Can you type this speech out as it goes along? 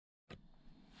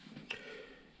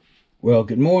Well,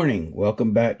 good morning.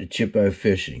 Welcome back to Chippo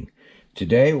Fishing.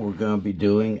 Today we're going to be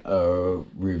doing a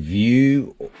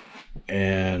review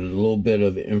and a little bit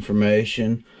of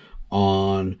information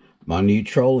on my new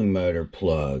trolling motor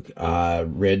plug. I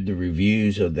read the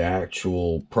reviews of the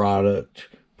actual product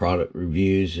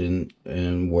reviews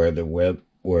and where it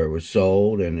was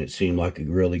sold, and it seemed like a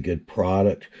really good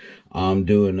product. I'm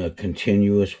doing a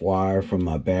continuous wire from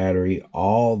my battery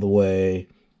all the way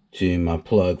to my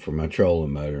plug for my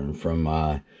trolling motor, and from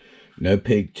my no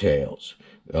pigtails.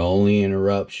 The only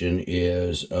interruption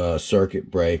is a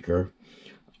circuit breaker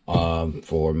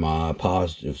for my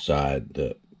positive side,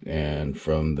 and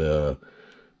from the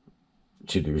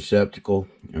to the receptacle,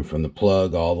 and from the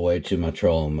plug all the way to my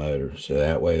trolling motor. So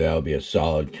that way that'll be a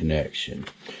solid connection.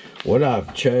 What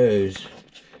I've chose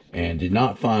and did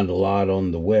not find a lot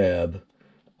on the web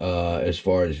as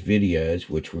far as videos,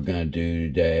 which we're going to do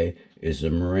today, is the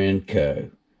Marinco.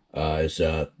 It's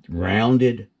a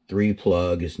rounded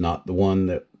 3-plug. It's not the one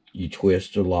that you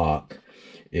twist or lock.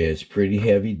 It's pretty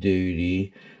heavy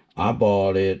duty. I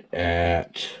bought it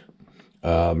at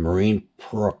Marine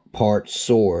Parts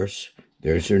Source.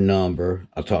 There's their number.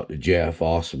 I talked to Jeff,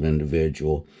 awesome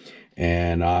individual.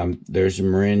 And there's a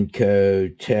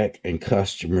Marinco tech and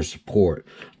customer support.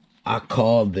 I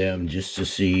called them just to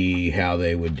see how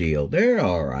they would deal. They're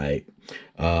all right.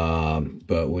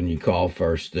 But when you call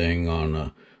first thing on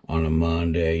a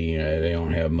Monday, you know, they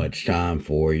don't have much time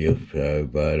for you. So,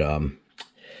 but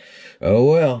oh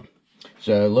well.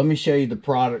 So let me show you the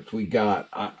product we got.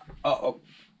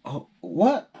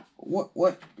 What?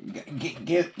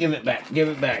 Give it back. Give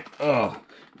it back. Oh,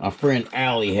 my friend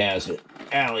Allie has it.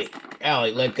 Allie,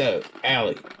 let go.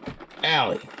 Allie.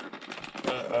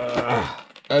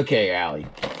 Okay, Allie.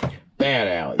 Bad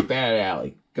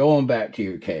Allie. Go on back to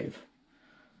your cave.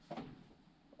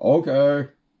 Okay.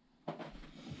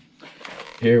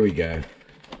 Here we go.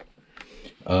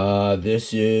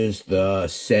 This is the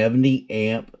 70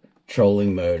 amp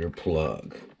trolling motor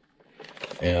plug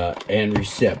and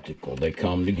receptacle. They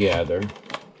come together.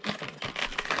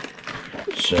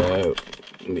 So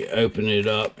let me open it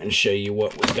up and show you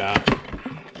what we got.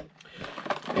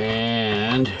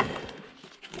 And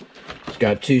it's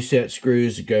got 2 set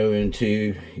screws that go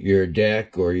into your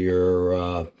deck or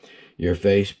your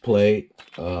face plate.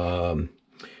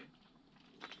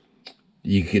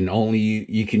 You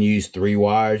can use 3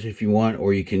 wires if you want,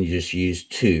 or you can just use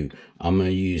 2. I'm going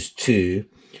to use 2.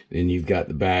 Then you've got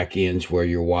the back ends where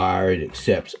your wire, it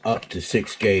accepts up to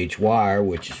 6-gauge wire,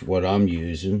 which is what I'm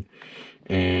using.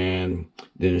 And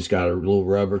then it's got a little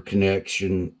rubber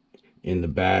connection in the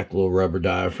back, little rubber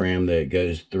diaphragm that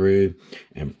goes through,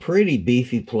 and pretty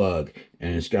beefy plug.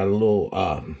 And it's got a little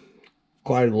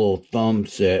quite a little thumb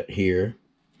set here.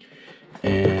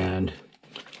 And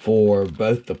for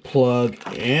both the plug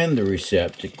and the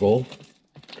receptacle,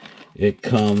 it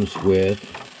comes with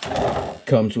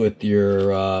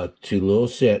your 2 little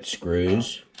set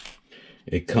screws.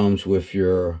 It comes with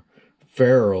your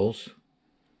ferrules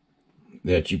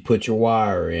that you put your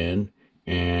wire in,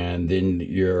 and then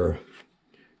your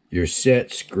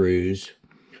set screws.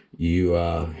 You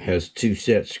has 2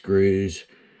 set screws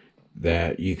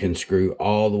that you can screw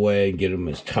all the way and get them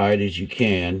as tight as you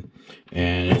can.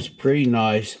 And it's pretty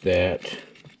nice that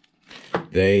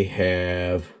they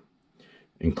have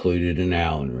included an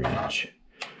Allen wrench.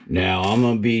 Now I'm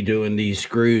going to be doing these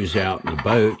screws out in the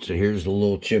boat, so here's a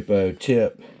little Chippo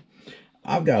tip.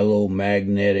 I've got a little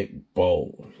magnetic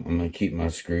bowl I'm going to keep my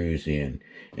screws in.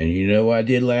 And you know what I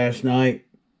did last night?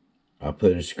 I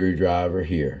put a screwdriver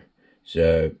here.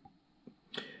 So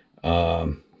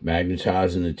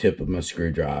magnetizing the tip of my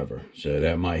screwdriver. So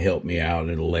that might help me out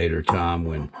at a later time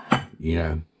when, you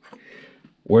know,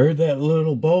 where'd that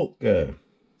little bolt go?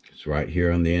 It's right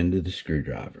here on the end of the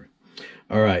screwdriver.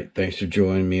 All right, thanks for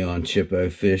joining me on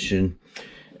Chippo Fishing.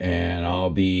 And I'll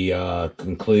be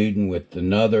concluding with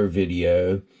another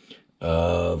video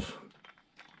of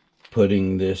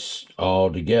putting this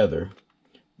all together.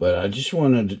 But I just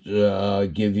wanted to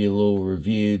give you a little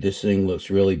review. This thing looks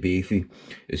really beefy.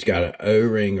 It's got an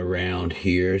O-ring around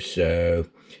here, so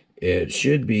it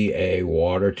should be a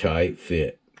watertight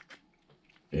fit.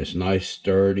 It's nice,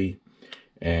 sturdy,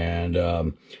 and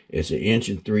it's an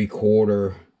 1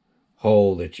 3/4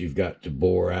 hole that you've got to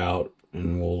bore out,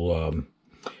 and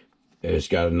it's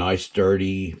got a nice,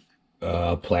 sturdy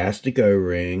plastic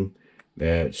O-ring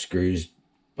that screws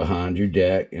behind your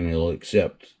deck, and it'll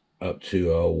accept up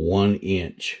to a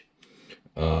 1-inch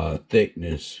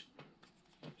thickness.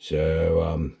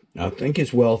 So I think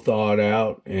it's well thought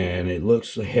out, and it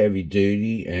looks heavy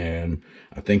duty, and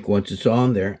I think once it's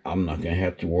on there, I'm not going to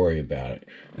have to worry about it.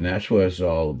 And that's what it's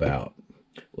all about.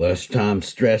 Less time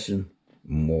stressing,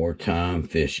 more time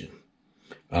fishing.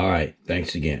 All right.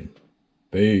 Thanks again.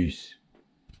 Peace.